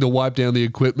pretending to wipe down the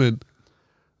equipment.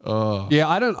 Oh. Yeah,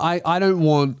 I don't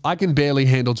want, I can barely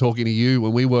handle talking to you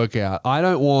when we work out. I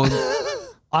don't want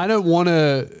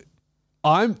to,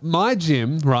 my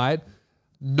gym, right?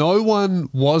 No one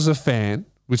was a fan,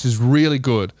 which is really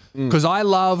good because I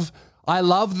love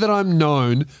that I'm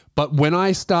known, but when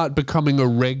I start becoming a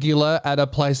regular at a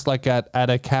place like at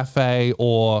a cafe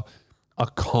or a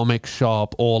comic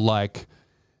shop or like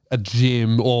a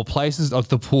gym or places like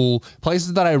the pool,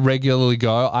 places that I regularly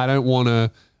go, I don't want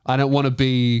to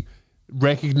be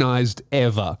recognized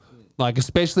ever. Like,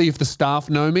 especially if the staff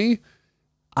know me.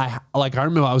 I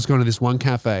remember I was going to this one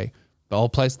cafe, the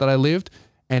old place that I lived,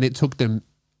 and it took them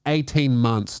 18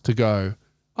 months to go,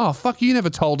 oh, fuck, you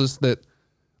never told us that,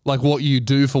 like, what you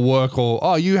do for work, or,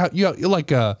 oh, you're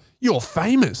like, you're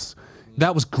famous.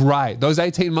 That was great. Those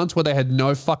 18 months where they had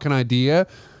no fucking idea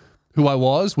who I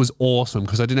was awesome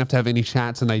because I didn't have to have any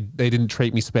chats and they didn't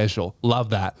treat me special. Love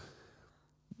that.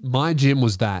 My gym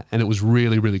was that, and it was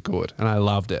really, really good, and I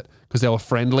loved it because they were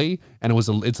friendly, and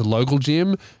it's a local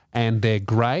gym, and they're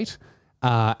great,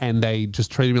 and they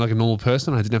just treated me like a normal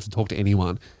person. I didn't have to talk to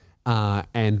anyone,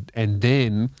 and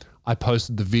then I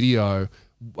posted the video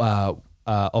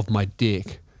of my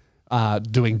dick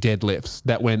doing deadlifts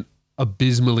that went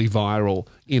abysmally viral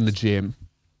in the gym,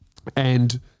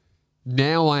 and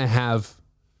now I have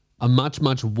a much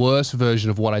worse version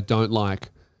of what I don't like,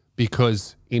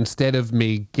 because instead of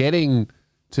me getting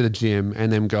to the gym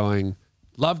and them going,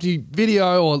 loved your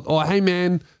video, or hey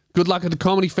man, good luck at the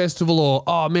comedy festival, or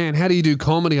oh man, how do you do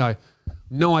comedy? I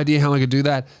no idea how I could do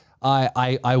that.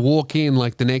 I walk in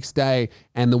like the next day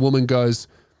and the woman goes,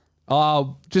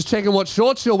 oh, just checking what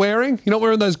shorts you're wearing. You're not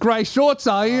wearing those grey shorts,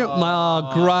 are you?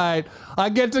 Oh, great. I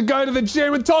get to go to the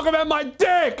gym and talk about my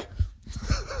dick.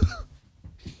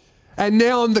 And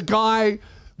now I'm the guy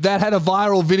that had a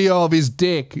viral video of his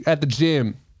dick at the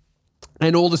gym.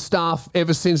 And all the staff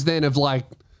ever since then have like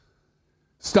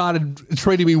started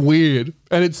treating me weird.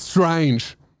 And it's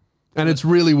strange. And it's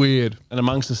really weird. And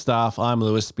amongst the staff, I'm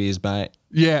Lewis Spears, mate.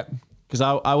 Yeah. Because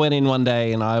I went in one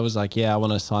day and I was like, yeah, I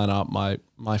want to sign up.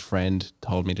 My friend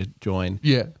told me to join.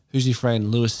 Yeah. Who's your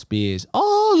friend? Lewis Spears.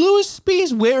 Oh, Lewis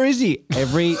Spears, where is he?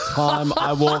 Every time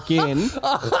I walk in.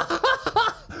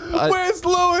 Where's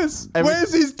Lewis?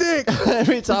 Where's his dick?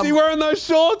 Every time, is he wearing those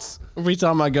shorts? Every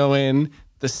time I go in,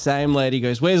 the same lady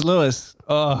goes, where's Lewis?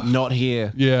 Not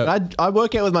here. Yeah. I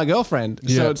work out with my girlfriend.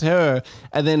 So it's her.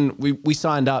 And then we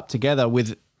signed up together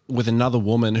with another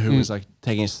woman who was like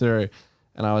taking us through.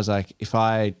 And I was like, if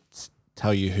I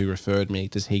tell you who referred me,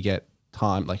 does he get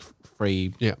time, like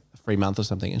free month or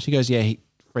something? And she goes, yeah,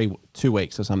 free 2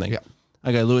 weeks or something. Yeah.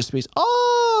 I go, Lewis Spears.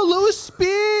 Oh, Lewis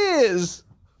Spears.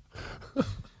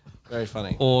 Very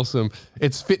funny. Awesome.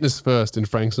 It's Fitness First in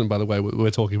Frankston, by the way, we're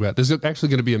talking about. There's actually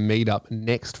going to be a meetup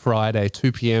next Friday,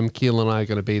 2 p.m. Keelan and I are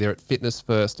going to be there at Fitness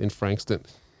First in Frankston.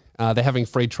 They're having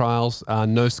free trials,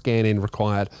 no scan-in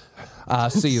required.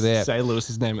 See you there. Say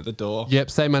Lewis's name at the door. Yep,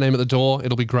 say my name at the door.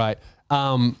 It'll be great.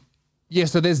 Yeah,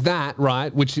 so there's that,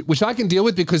 right? Which I can deal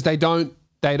with because they don't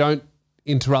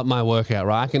interrupt my workout,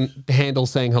 right? I can handle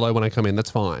saying hello when I come in.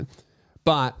 That's fine.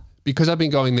 But because I've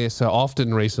been going there so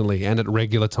often recently and at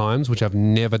regular times, which I've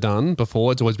never done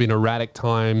before, it's always been erratic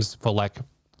times for like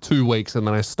 2 weeks and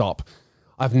then I stop.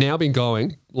 I've now been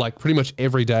going like pretty much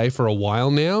every day for a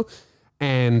while now,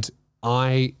 and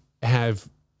I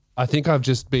think I've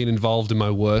just been involved in my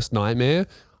worst nightmare.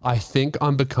 I think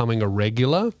I'm becoming a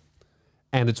regular,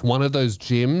 and it's one of those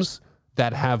gyms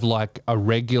that have like a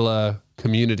regular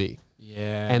community.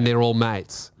 Yeah. And they're all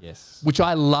mates. Yes. Which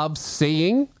I love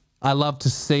seeing. I love to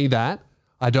see that.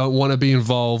 I don't want to be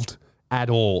involved at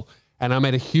all. And I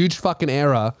made a huge fucking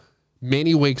error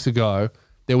many weeks ago.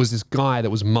 There was this guy that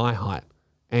was my height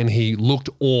and he looked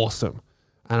awesome.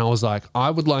 And I was like, I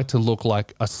would like to look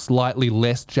like a slightly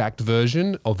less jacked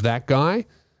version of that guy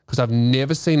because I've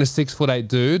never seen a 6'8"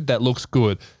 dude that looks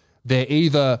good. They're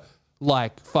either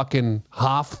like fucking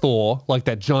half Thor, like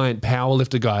that giant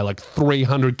powerlifter guy, like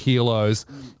 300 kilos,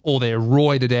 or they're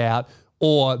roided out,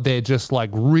 or they're just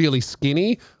like really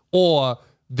skinny, or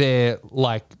they're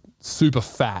like super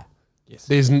fat. Yes.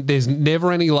 There's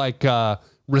never any like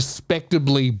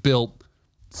respectably built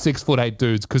 6'8"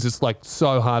 dudes because it's like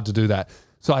so hard to do that.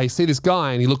 So I see this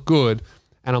guy and he looked good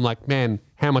and I'm like, man,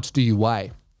 how much do you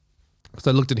weigh? So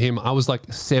I looked at him. I was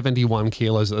like 71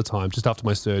 kilos at the time, just after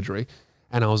my surgery.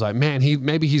 And I was like, man,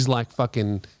 maybe he's like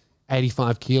fucking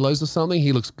 85 kilos or something.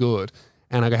 He looks good.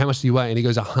 And I go, how much do you weigh? And he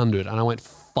goes 100. And I went,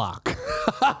 fuck,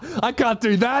 I can't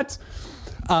do that.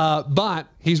 But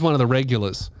he's one of the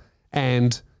regulars.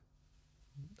 And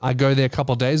I go there a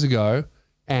couple of days ago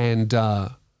and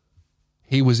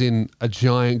he was in a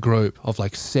giant group of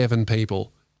like 7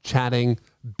 people chatting,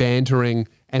 bantering.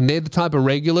 And they're the type of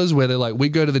regulars where they're like, we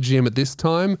go to the gym at this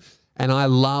time and I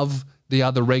love the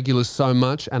other regulars so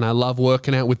much and I love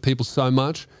working out with people so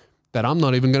much that I'm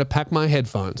not even going to pack my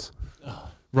headphones.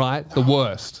 Right? The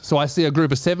worst. So I see a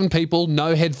group of 7 people,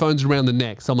 no headphones around the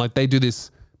neck. So I'm like, they do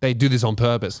this on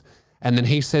purpose. And then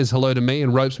he says hello to me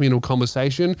and ropes me into a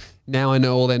conversation. Now I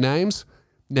know all their names.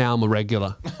 Now I'm a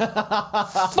regular.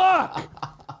 Fuck!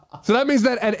 So that means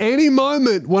that at any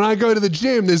moment when I go to the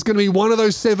gym, there's going to be one of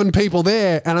those 7 people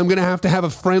there and I'm going to have a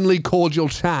friendly, cordial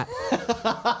chat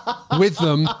with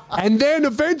them. And then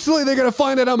eventually they're going to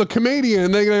find out I'm a comedian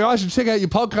and they're going to go, I should check out your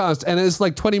podcast. And it's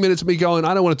like 20 minutes of me going,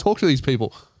 I don't want to talk to these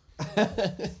people.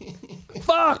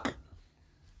 Fuck!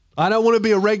 I don't want to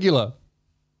be a regular.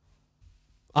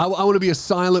 I want to be a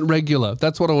silent regular.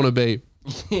 That's what I want to be.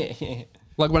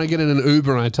 Like when I get in an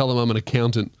Uber and I tell them I'm an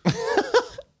accountant.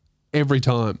 Every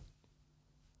time.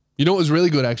 You know what was really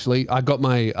good, actually? I got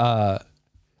my, I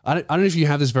don't know if you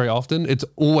have this very often. It's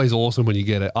always awesome when you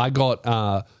get it. I got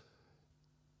an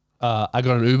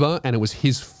Uber and it was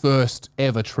his first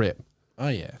ever trip. Oh,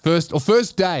 yeah.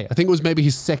 First day. I think it was maybe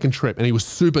his second trip and he was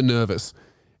super nervous.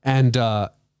 And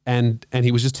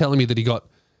he was just telling me that he got,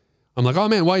 I'm like, oh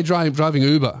man, why are you driving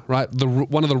Uber, right?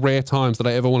 One of the rare times that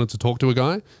I ever wanted to talk to a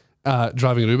guy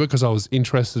driving an Uber because I was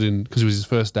interested in, because it was his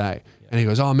first day. Yeah. And he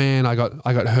goes, oh man, I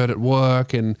got hurt at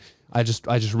work and I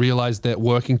just realized that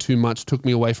working too much took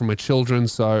me away from my children.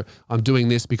 So I'm doing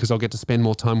this because I'll get to spend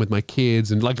more time with my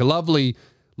kids. And like a lovely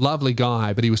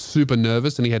guy, but he was super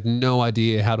nervous and he had no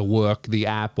idea how to work the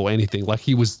app or anything. Like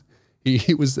he was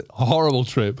a horrible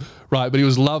trip, right? But he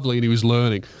was lovely and he was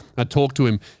learning. I talked to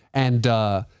him and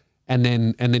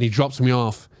then he drops me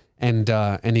off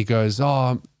and he goes,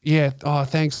 oh yeah, oh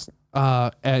thanks.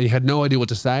 And he had no idea what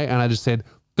to say. And I just said,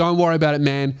 don't worry about it,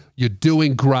 man. You're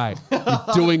doing great. You're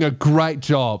doing a great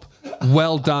job.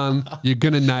 Well done. You're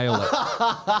going to nail it.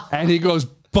 And he goes,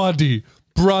 buddy,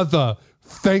 brother,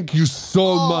 thank you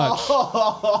so much.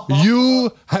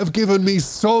 You have given me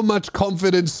so much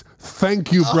confidence.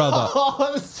 Thank you, brother.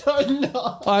 Oh, I'm so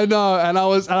nice. I know. And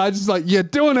I just like, you're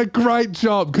doing a great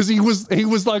job. Because he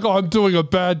was like, oh, I'm doing a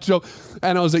bad job.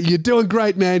 And I was like, you're doing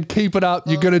great, man. Keep it up.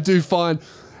 You're going to do fine.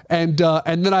 And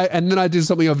then I did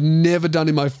something I've never done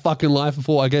in my fucking life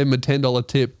before. I gave him a $10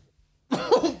 tip.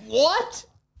 What?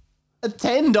 A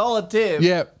 $10 tip?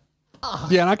 Yeah.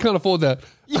 Yeah, and I can't afford that.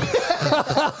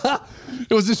 Yeah.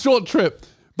 It was a short trip.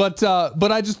 But I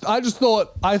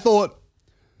thought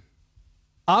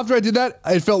after I did that,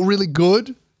 it felt really good.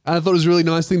 And I thought it was a really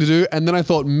nice thing to do. And then I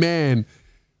thought, man,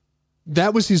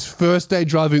 that was his first day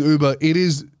driving Uber. It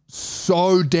is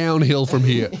so downhill from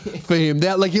here for him.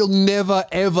 That like he'll never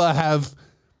ever have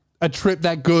a trip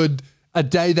that good, a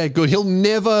day that good. He'll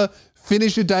never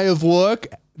finish a day of work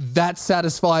that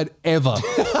satisfied ever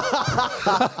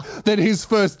than his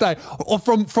first day. Or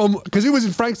from because he was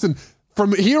in Frankston.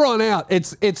 From here on out,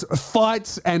 it's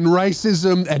fights and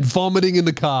racism and vomiting in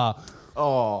the car.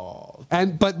 Oh.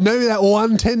 But maybe that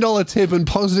one $10 tip and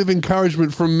positive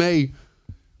encouragement from me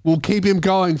will keep him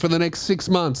going for the next 6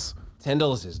 months.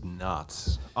 $10 is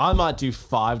nuts. I might do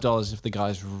 $5 if the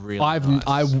guy's really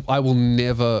nice. I will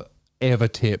never ever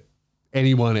tip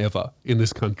anyone ever in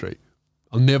this country.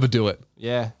 I'll never do it.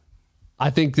 Yeah. I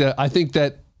think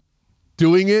that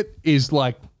doing it is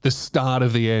like the start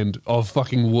of the end of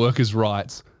fucking workers'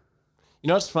 rights. You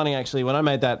know what's funny, actually? When I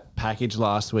made that package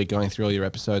last week going through all your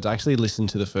episodes, I actually listened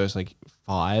to the first like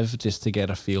 5 just to get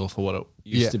a feel for what it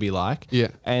used to be like. Yeah.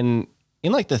 And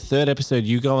in like the third episode,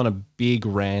 you go on a big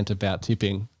rant about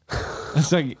tipping.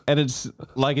 It's like, and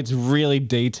it's really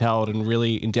detailed and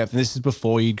really in depth. And this is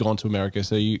before you'd gone to America,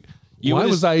 so why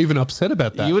was I even upset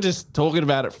about that? You were just talking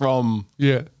about it from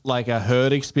like a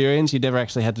herd experience. You never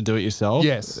actually had to do it yourself.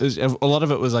 Yes. A lot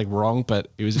of it was like wrong,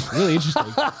 but it was really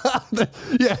interesting.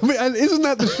 Yeah, and isn't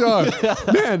that the show?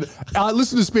 Man, I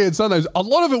listened to Spearhead Sundays. A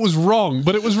lot of it was wrong,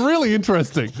 but it was really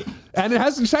interesting. And it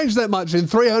hasn't changed that much in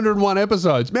 301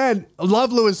 episodes. Man, I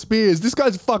love Lewis Spears. This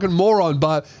guy's a fucking moron,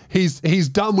 but he's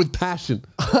done with passion.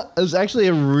 It was actually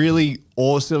a really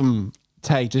awesome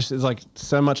take. Just it's like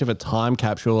so much of a time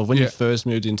capsule of when you first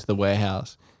moved into the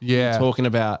warehouse. Yeah. You're talking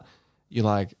about, you're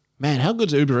like, man, how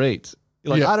good's Uber Eats?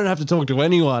 You're like, I don't have to talk to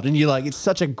anyone. And you're like, it's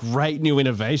such a great new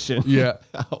innovation. Yeah.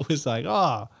 I was like,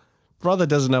 oh, brother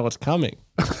doesn't know what's coming.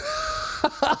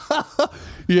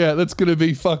 Yeah, that's going to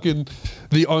be fucking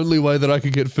the only way that I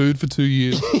could get food for 2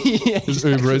 years. Yeah,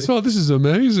 exactly. Uber Eats. Oh, this is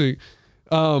amazing.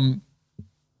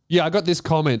 Yeah, I got this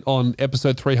comment on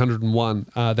episode 301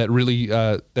 that really,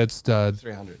 that's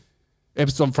 300.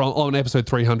 On episode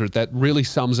 300 that really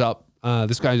sums up,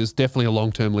 this guy is definitely a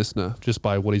long-term listener just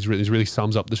by what he's written. He really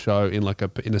sums up the show in like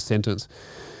in a sentence.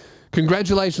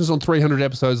 Congratulations on 300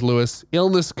 episodes, Lewis.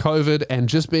 Illness, COVID, and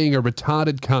just being a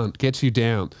retarded cunt gets you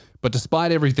down. But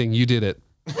despite everything, you did it.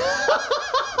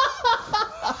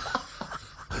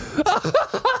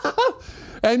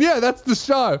 And yeah, that's the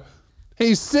show.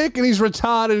 He's sick and he's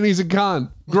retarded and he's a cunt.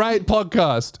 Great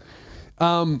podcast.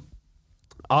 I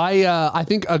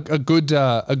think a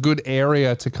good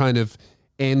area to kind of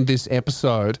end this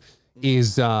episode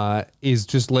is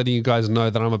just letting you guys know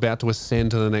that I'm about to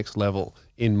ascend to the next level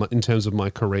in terms of my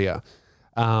career.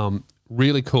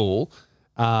 Really cool.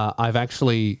 I've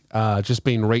actually just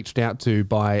been reached out to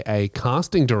by a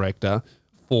casting director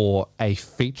for a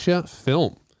feature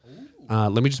film.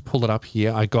 Let me just pull it up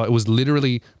here. It was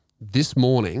literally this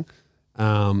morning.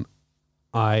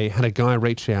 I had a guy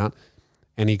reach out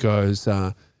and he goes,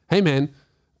 hey man,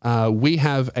 we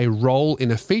have a role in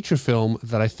a feature film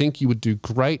that I think you would do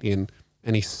great in.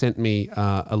 And he sent me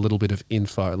a little bit of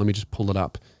info. Let me just pull it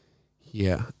up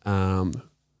here. I'm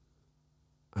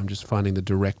just finding the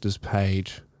director's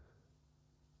page.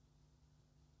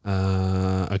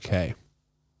 Okay.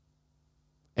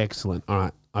 Excellent. All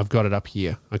right. I've got it up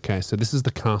here. Okay. So this is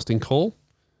the casting call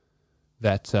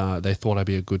that they thought I'd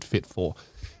be a good fit for.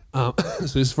 So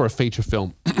this is for a feature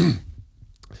film.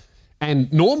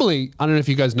 And normally, I don't know if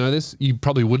you guys know this, you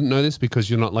probably wouldn't know this because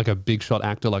you're not like a big shot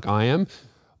actor like I am.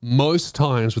 Most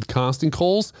times with casting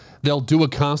calls, they'll do a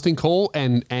casting call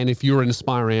and if you're an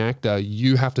aspiring actor,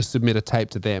 you have to submit a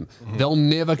tape to them. Mm-hmm. They'll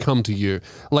never come to you.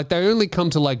 Like they only come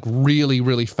to like really,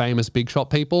 really famous big shot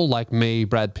people like me,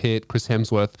 Brad Pitt, Chris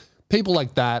Hemsworth, people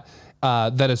like that.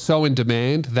 That are so in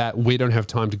demand that we don't have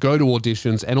time to go to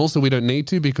auditions, and also we don't need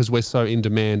to because we're so in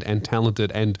demand and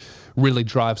talented and really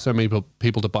drive so many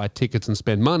people to buy tickets and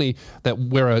spend money that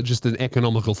we're just an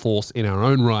economical force in our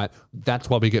own right. That's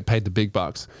why we get paid the big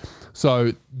bucks.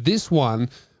 So this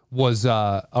one was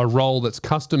a role that's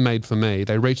custom made for me.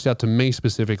 They reached out to me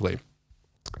specifically.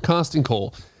 Casting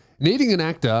call. Needing an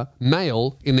actor,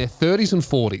 male, in their 30s and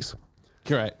 40s.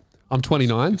 Correct. I'm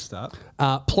 29. Good start.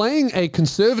 Playing a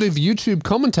conservative YouTube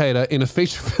commentator in a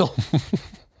feature film.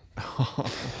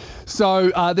 So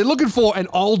they're looking for an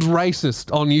old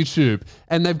racist on YouTube,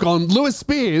 and they've gone, Lewis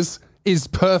Spears is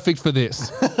perfect for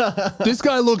this. This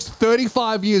guy looks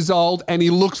 35 years old, and he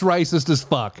looks racist as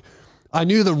fuck. I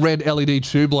knew the red LED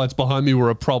tube lights behind me were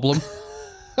a problem.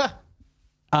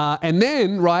 And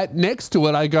then, right next to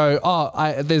it, I go,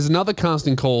 there's another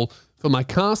casting call for my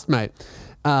castmate.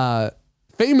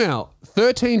 Female,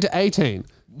 13 to 18,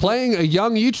 playing a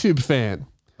young YouTube fan.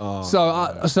 Oh,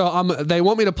 they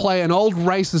want me to play an old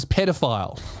racist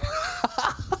pedophile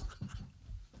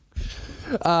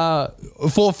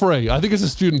for free. I think it's a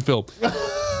student film.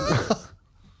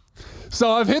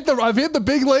 So I've hit the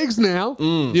big leagues now.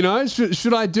 You know,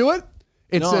 should I do it?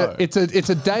 It's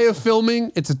a day of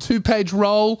filming. It's a 2-page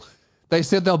role. They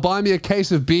said they'll buy me a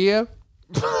case of beer.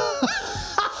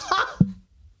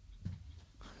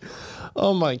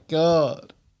 Oh my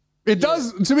God. It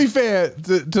does, to be fair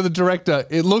to the director,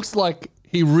 it looks like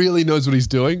he really knows what he's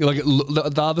doing. Like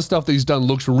the other stuff that he's done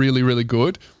looks really, really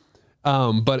good.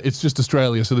 But it's just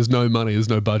Australia, so there's no money, there's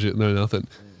no budget, no nothing.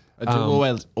 I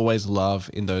do always love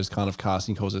in those kind of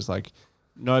casting calls, it's like,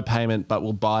 no payment, but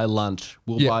we'll buy lunch,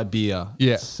 we'll buy beer.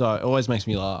 Yeah. So it always makes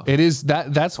me laugh. It is,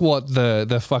 that's what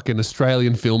the fucking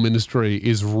Australian film industry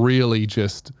is really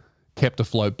just kept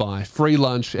afloat by free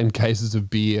lunch and cases of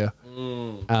beer,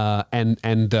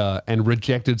 and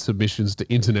rejected submissions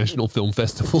to international film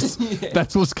festivals.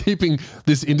 That's what's keeping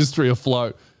this industry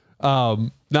afloat.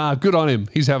 Nah, good on him.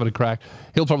 He's having a crack.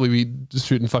 He'll probably be just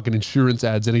shooting fucking insurance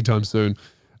ads anytime soon.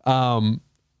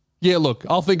 Yeah, look,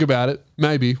 I'll think about it.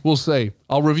 Maybe we'll see.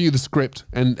 I'll review the script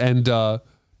and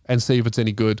see if it's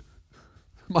any good.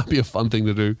 Might be a fun thing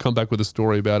to do. Come back with a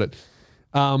story about it.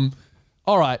 All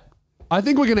right. I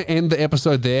think we're going to end the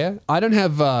episode there. I don't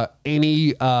have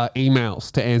any emails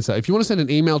to answer. If you want to send an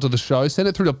email to the show, send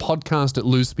it through to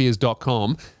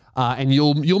podcast@loosespears.com. And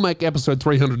you'll make episode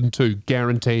 302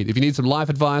 guaranteed. If you need some life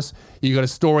advice, you got a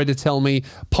story to tell me,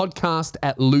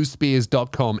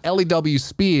 podcast@loosespears.com,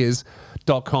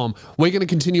 LEWspears.com. We're going to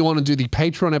continue on and do the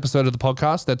Patreon episode of the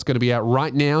podcast. That's going to be out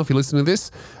right now if you're listening to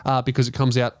this, because it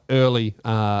comes out early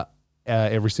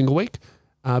every single week,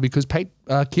 because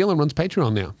Keelan runs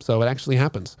Patreon now. So it actually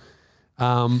happens.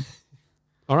 All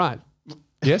right.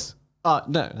 Yes? No,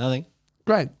 nothing.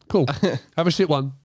 Great. Cool. Have a shit one.